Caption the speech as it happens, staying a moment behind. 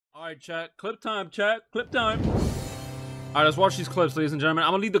Alright, chat. Clip time, chat. Clip time. Alright, let's watch these clips, ladies and gentlemen.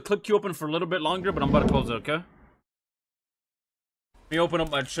 I'm gonna leave the clip queue open for a little bit longer, but I'm about to close it, okay? Let me open up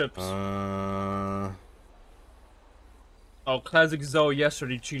my chips. Oh, classic Zoe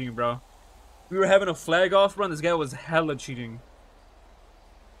yesterday cheating, bro. We were having a flag off run. This guy was hella cheating.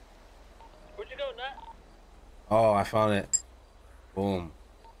 Where'd you go, Nat? Oh, I found it. Boom.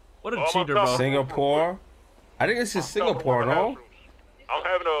 What a cheater, bro. Singapore? I think this is Singapore, no? I'm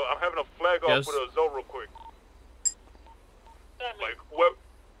having a flag off with a Zoe real quick. Like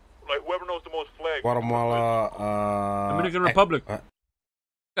whoever knows the most flags. Guatemala, Dominican Republic.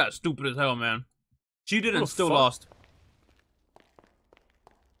 Got stupid as hell, man. Cheated and still lost.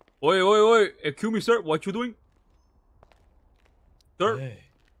 Oi. Excuse me, sir. What you doing? Sir? Hey.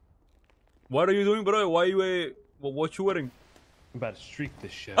 What are you doing, bro? Why you, what you wearing? I'm about to streak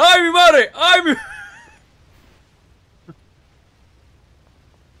this shit. Ay, mi madre! Ay, mi...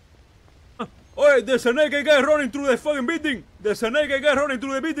 Oi, there's a naked guy running through the fucking building. There's a naked guy running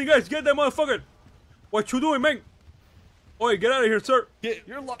through the building, guys. Get that motherfucker. What you doing, man? Oi, get out of here, sir. Get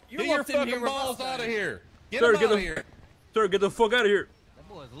your fucking balls out of here. Get Sir, him out of here. Sir, get the fuck out of here. That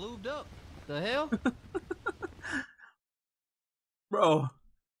boy's lubed up. The hell? Bro.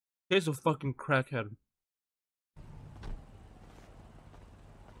 He's a fucking crackhead.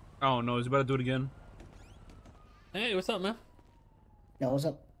 Oh no, he's about to do it again. Hey, what's up, man? Yo, what's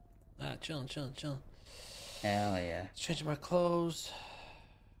up? Chillin'. Hell yeah. Changing my clothes.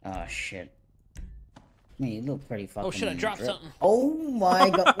 Oh shit. Man, you look pretty fucking. Oh shit, I dropped something. Oh my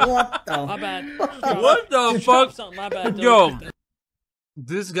god, what the? My bad. What the fuck? My bad, dude. Yo,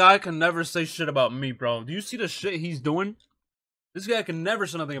 this guy can never say shit about me, bro. Do you see the shit he's doing? This guy can never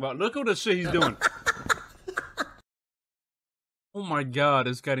say nothing about. Look at the shit he's doing. Oh my god,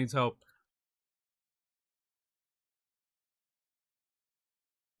 this guy needs help.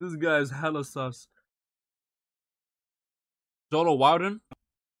 This guy is hella sus. Zolo Wilden?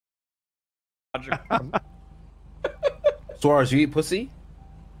 Suarez, you eat pussy?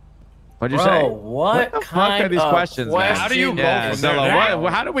 What'd you say? What the kind fuck are these of questions, man? How do you go Yeah, from Zolo,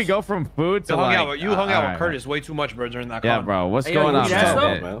 there? how do we go from food to You hung out with alright, Curtis way too much, bro, during that Yeah, con. bro. What's Hey, going yo, on, you guys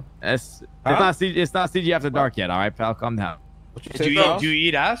man? know? It's not CG after dark yet. All right, pal, calm down. Do you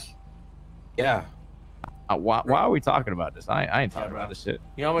eat ass? Yeah. Why are we talking about this? I ain't talking about this shit.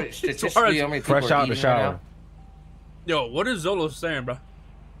 You know how many statistically how many Fresh people are out the eating right shower. now? Yo, what is Zolo saying, bro?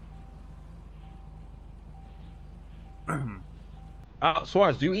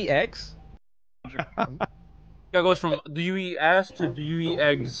 Suarez, do you eat eggs? Guy goes from do you eat ass to do you eat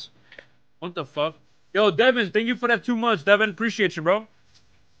eggs? What the fuck? Yo, Devin, thank you for that 2 months, Devin. Appreciate you, bro.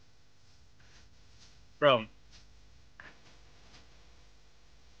 Bro.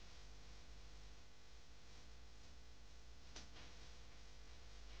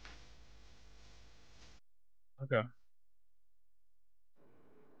 Okay.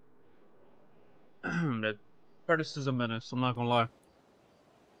 That Curtis is a menace, I'm not gonna lie.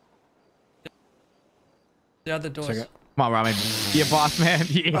 The other doors. Come on, Rami. You a boss, man.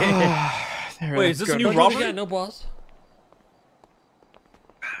 Yeah. Wait, is this a new Don't do it robbery? again, no boss.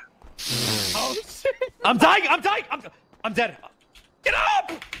 Oh shit! I'm dying! I'm dead! Get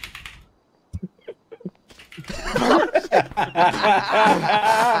up! You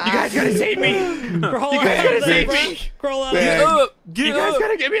guys gotta save me! Crawl You out guys of gotta there, save bro. me! Crawl out. Get up! Get You guys up!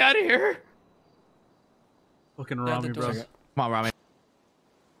 gotta get me out of here! Fucking The other Rami, bro. doors. Come on, Rami.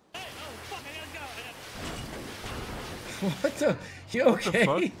 What the? You okay?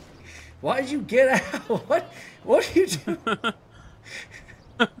 fuck? Why'd you get out? What are you doing?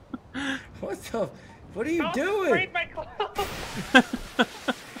 What are you doing? My clothes.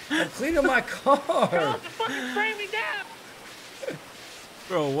 I'm cleaning my car. Fucking spray me down.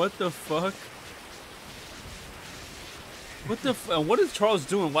 Bro, what the fuck? What is Charles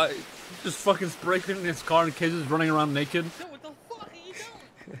doing? Why just fucking spraying in his car and kids is running around naked? What the fuck are you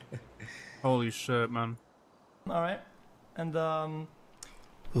doing? Holy shit, man. All right, and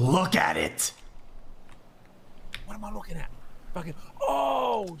look at it. What am I looking at? Fucking.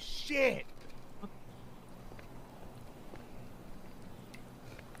 Oh shit!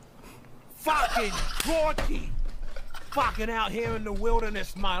 Fucking Georgie! Fucking out here in the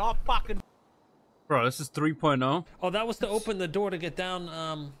wilderness, man. I'll fucking. Bro, this is 3.0. Oh, that was to open the door to get down.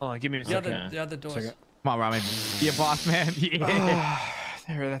 Hold on, give me a the second. other doors. Come on, Rami. You a boss, man. Yeah.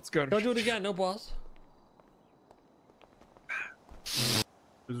 There, that's good. Don't do it again, no boss.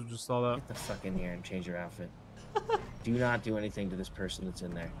 We just saw that. Get the fuck in here and change your outfit. Do not do anything to this person that's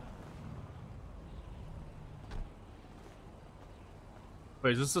in there.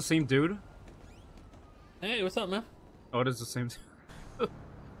 Wait, is this the same dude? Hey, what's up, man? Oh, it is the same.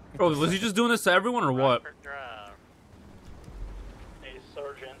 Bro, was he just doing this to everyone or what? Hey,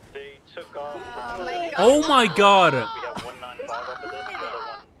 Sergeant, they took off. Oh my god! We have 195 up at this. The other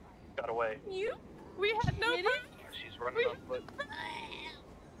one got away. We had no. She's running on foot.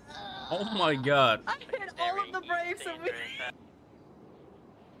 Oh my god. I hit all of the brakes and we.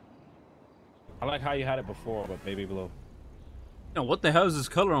 I like how you had it before, but baby blue. Yo, what the hell is this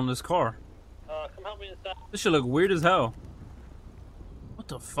color on this car? Come help me inside. This shit look weird as hell. What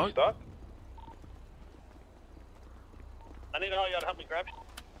the fuck? Stuck? I need all y'all to help me grab.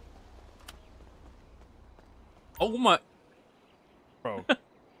 Oh my. Bro.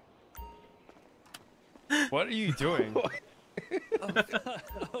 What are you doing? Oh fuck!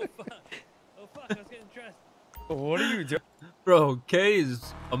 Oh fuck! I was getting dressed. What are you doing? Bro, K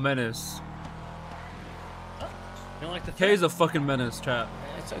is a menace. You don't like the K is a fucking menace, chat.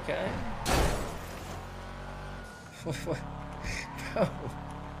 It's okay. Bro.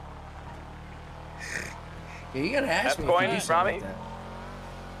 Yeah, you gotta ask me. going, if you do something Rami?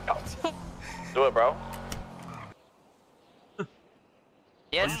 like that. Do it, bro.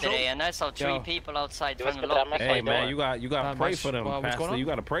 Yesterday, and I saw three people outside trying to lock me. Hey man, you got to pray for them, what's Pastor. going on? You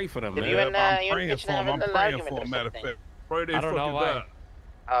got to pray for them, man. I'm praying for him. I'm praying for him. Matter of fact, pray they I don't know fucking why. die.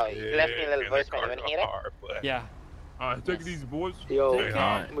 Oh, you left me a little voice, man. You wanna hear it? Yeah. Alright, take it easy, boys. Yo, Hey,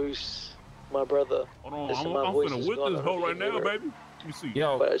 hi. Moose, my brother. Hold on, Listen, I'm my voice finna is whip gone. this I don't hoe know right if you now, can hear baby. Let me see.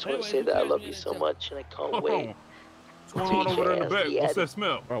 Yo, But I just want to Anyway, say that I who's love gonna you do so it? much, and I can't Hold wait. on. What's going on over there in the back? What's that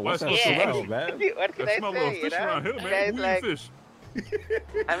smell? bro, what's that What's smell, man? What can That I smell say? of fish around here, man. We eat fish.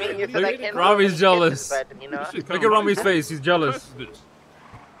 I mean, you said I can't. Rami's jealous. But, you know. This shit Look kinda at Rami's nice. face, he's jealous. What class is this?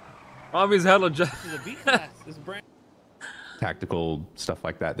 Rami's hella jealous. This is a B class. This is brand. Tactical stuff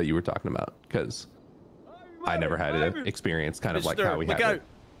like that you were talking about, because I never had an experience kind of like how we had it.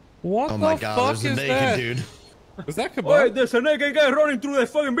 What the fuck is that? Dude. Is that Oi, kebab? there's a naked guy running through the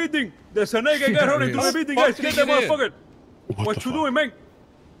fucking building. There's a naked guy running through the building, guys. Get that motherfucker. What you doing, man?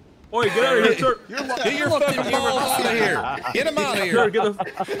 Oi, get out of here, sir. Get your fucking balls out of here. Get him out of Sir, here. get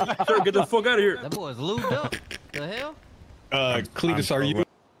the fuck out of here. That boy's lubed up. The hell? Cletus, are you?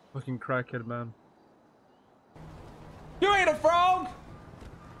 Fucking crackhead, man. You ain't a frog.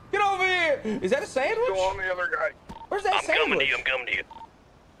 Get over here. Is that a sandwich? Go on the other guy. Where's that sandwich? I'm coming to you.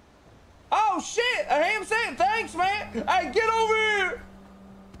 Oh shit! A ham sandwich. Thanks, man. Hey, get over here.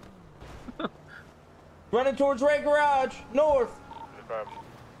 Running towards Red Garage, north.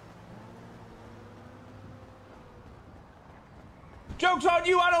 Joke's on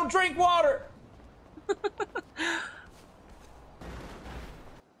you. I don't drink water.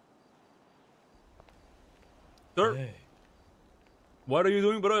 Sir, what are you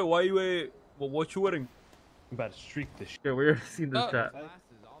doing, bro? Why you what you wearing? I'm about to streak this shit. Okay, we're seeing this chat.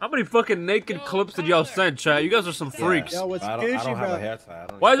 How many fucking naked clips did y'all send, chat? You guys are some freaks. Yo, what's I don't fishy, have bro? a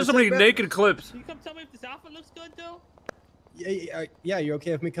hairstyle. Why is there so many naked clips? Can you come tell me if this outfit looks good, though? Yeah, you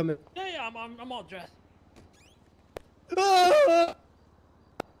okay with me coming? Yeah, I'm all dressed.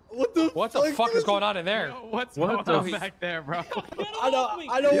 What the fuck is going on in there? What the back there, bro? I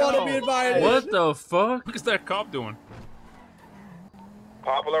don't want to be invited. What the fuck? What is that cop doing?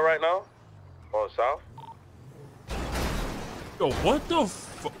 Popular right now? Going south? Yo, what the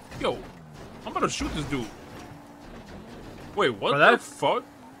fuck? Yo, I'm about to shoot this dude. Wait, what the fuck?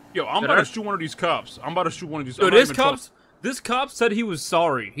 Yo, I'm about to shoot one of these cops. I'm about to shoot one of these. Yo, This cop said he was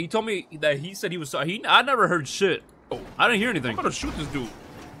sorry. He told me that he said he was sorry. I never heard shit. I didn't hear anything. I'm about to shoot this dude.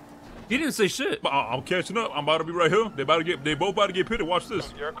 He didn't say shit. I'm catching up. I'm about to be right here. They both about to get pitted. Watch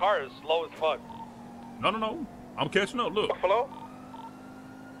this. Your car is slow as fuck. No. I'm catching up. Look. Buffalo?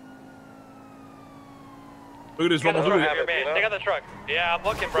 Look at this. Take out the truck. Yeah, I'm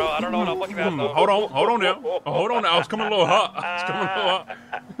looking, bro. I don't know what I'm looking at. Though. Hold on now. Hold on now. I was coming a little hot.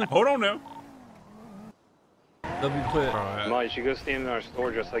 Hold on now. W clip. Come you should go stand in our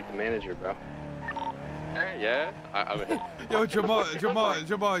store just like the manager, bro. Yeah? I mean... Yo, Jamal,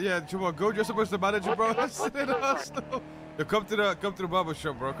 yeah, Jamal, go dress up as the manager, bro. Sit in the store. Yo, come to the barber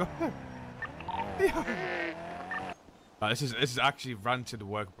shop, bro. Come. This is actually ranted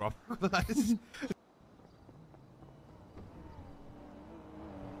work, bro.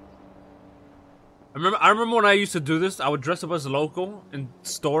 I remember when I used to do this. I would dress up as a local in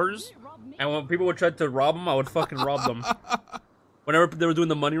stores, and when people would try to rob them, I would fucking rob them. Whenever they were doing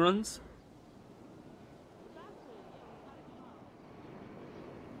the money runs.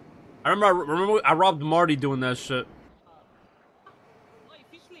 I remember I robbed Marty doing that shit.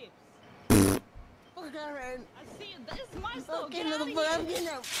 Fuck Aaron. I see it. This is my store. Get out of here. Get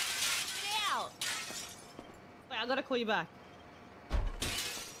out. Wait, I gotta call you back.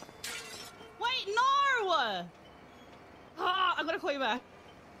 Wait, no! I gotta call you back.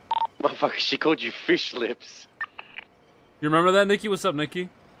 Motherfucker, she called you fish lips. You remember that, Nikki? What's up, Nikki?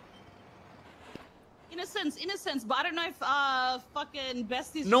 Innocence, but I don't know if fucking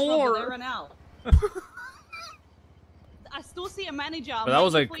Bestie's No more. they run out. I still see a manager. But that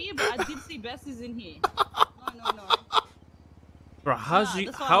was like for you, but I did see Bestie's in here. No. Bro, how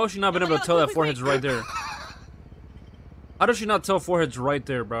has she not been able to tell that forehead's right there? How does she not tell forehead's right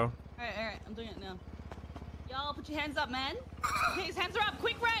there, bro? Alright, I'm doing it now. Y'all, put your hands up, man. Okay, his hands are up.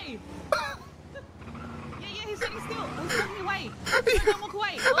 Quick, Ray. Yeah, he's sitting still. He's walking away. Don't walk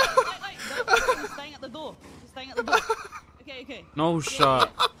away. Wait. No, he's staying at the door. Okay. No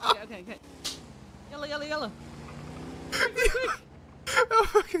shot. Okay. Yellow.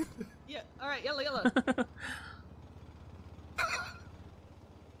 Quick. Yeah, alright, yellow.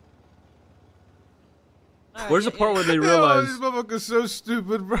 Where's the part where they Yo, realize? these motherfuckers so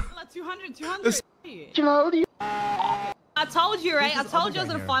stupid, bro. 200. I told you, right? I told you I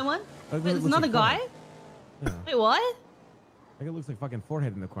was gonna find one. Wait, there's another guy? Yeah. Wait, what? Like it looks like fucking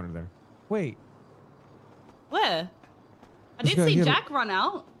forehead in the corner there. Wait. Where? I This did guy see here- Jack run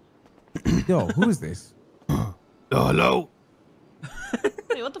out. Yo, who is this? Hello.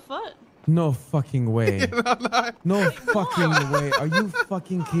 Wait, what the fuck? No fucking way. No fucking way. Are you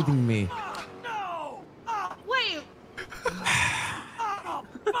fucking kidding me? Wait.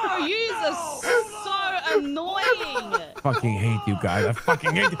 Bro, you are so annoying. Fucking hate you guys. I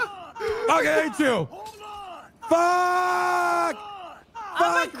fucking hate you. Fucking hate you. Fuck!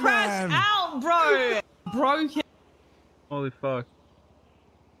 I'm gonna crash out, bro. Broken. Holy fuck.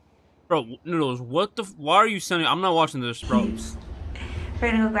 Bro, Noodles, what the why are you sending? I'm not watching this, bro.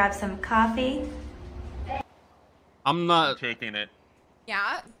 We're gonna go grab some coffee. I'm not shaking it.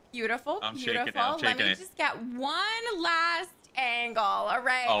 Yeah, beautiful, I'm beautiful. shaking it, I'm Let shaking me it. just get one last angle. All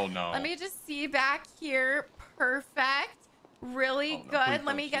right. Oh, no. Let me just see back here. Perfect. Really good.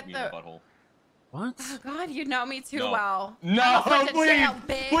 Let me get the. What? Oh God, you know me too No. well. No, I'm going to please. jail,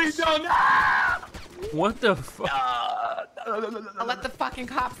 bitch. Please don't. What the fuck? I'll let the fucking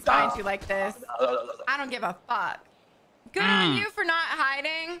cops find you like this. I don't give a fuck. Good on you for not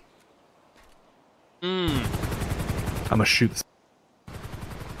hiding. I'm gonna shoot this.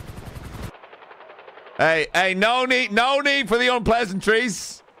 Hey, no need for the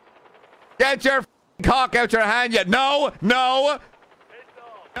unpleasantries. Get your cock out your hand yet. No.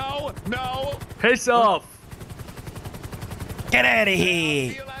 Piss off. Get out of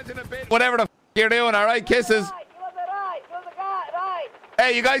here. Whatever the you're doing, all right? Kisses.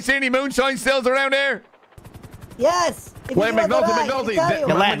 Hey, you guys see any moonshine stills around here? Yes. Wait, McNulty.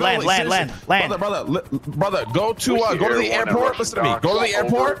 Land. Brother, go to the airport. Listen to me. Go to the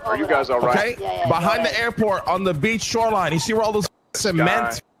airport. Are you guys all right? Okay. Behind the airport on the beach shoreline. You see where all those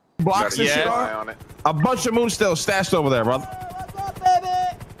cement blocks and shit are? A bunch of moon stills stashed over there, brother.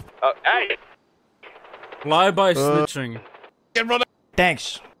 Hey. Lie by snitching.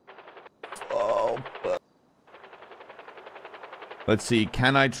 Thanks. Oh. Let's see.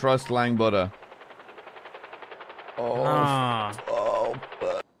 Can I trust Langbutter?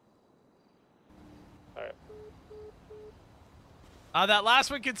 That last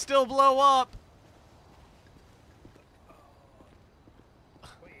one could still blow up.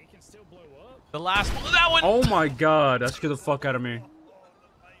 Wait, it can still blow up? The last one. That one. Oh my god, that scared the fuck out of me.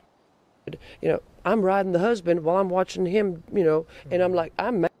 You know, I'm riding the husband while I'm watching him, you know, and I'm like,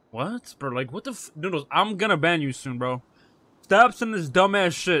 I'm mad. What? Bro, like, what the Noodles, I'm gonna ban you soon, bro. Stop sending this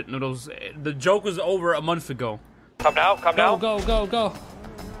dumbass shit, Noodles. The joke was over a month ago. Come now. Go.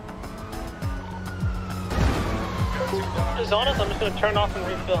 It's on us. I'm just gonna turn off and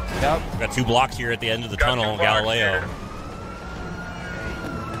refill. Yep. Got 2 blocks here at the end of the tunnel, Galileo.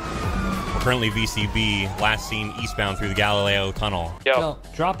 We're currently VCB, last seen eastbound through the Galileo tunnel. Yo,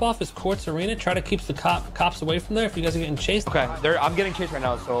 drop off is Quartz Arena. Try to keep the cops away from there if you guys are getting chased. Okay, I'm getting chased right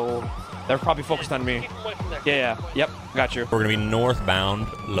now, so they're probably focused on me. Yep, got you. We're gonna be northbound,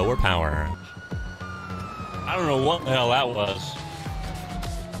 lower power. I don't know what the hell that was.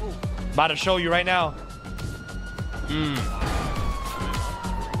 About to show you right now.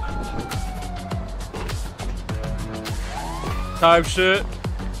 Type shit.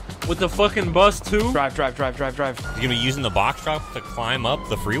 With the fucking bus too? Drive. You gonna be using the box truck to climb up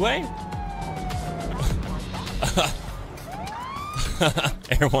the freeway?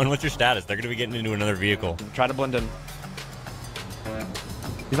 Air 1, what's your status? They're gonna be getting into another vehicle. Try to blend in.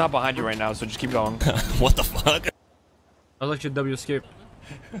 He's not behind you right now, so just keep going. What the fuck? I like your W escape.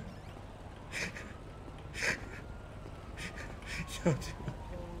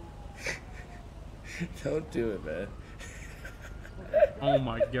 Don't do it, man. Oh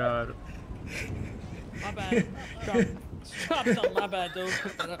my god. My bad. Drop something. My bad, dude.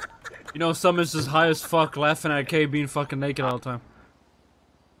 Pick that up. You know, Summer's just high as fuck, laughing at Kay being fucking naked all the time.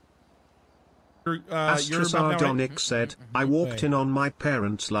 Astro said, I walked in on my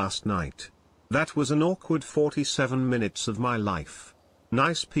parents last night. That was an awkward 47 minutes of my life.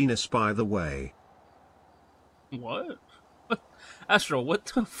 Nice penis, by the way. What? Astro, what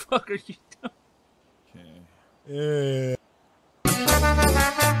the fuck are you doing?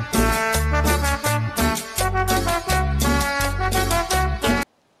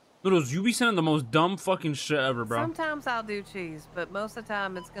 Noodles, you be sending the most dumb fucking shit ever, bro. Sometimes I'll do cheese, but most of the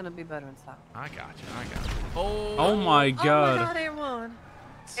time it's gonna be butter and salt. I got you. Oh my god. Oh my god, Air One.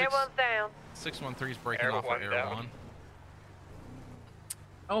 Air One's down. 613's breaking off of Air One.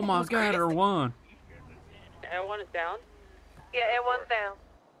 Oh my god, Air One. Air One is down? Yeah, Air One's down.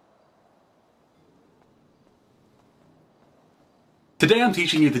 Today I'm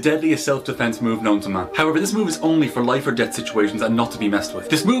teaching you the deadliest self-defense move known to man. However, this move is only for life or death situations and not to be messed with.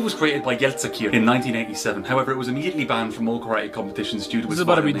 This move was created by Yeltsin in 1987. However, it was immediately banned from all karate competitions due to its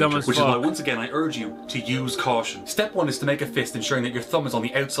violent nature, which is why once again I urge you to use caution. Step 1 is to make a fist ensuring that your thumb is on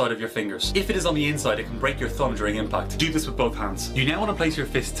the outside of your fingers. If it is on the inside, it can break your thumb during impact. Do this with both hands. You now want to place your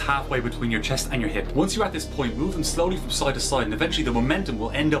fists halfway between your chest and your hip. Once you're at this point, move them slowly from side to side and eventually the momentum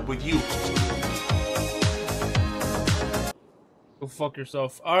will end up with you. Go fuck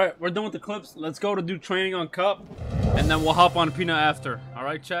yourself. Alright, we're done with the clips. Let's go to do training on Cup, and then we'll hop on Peanut after.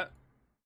 Alright, chat?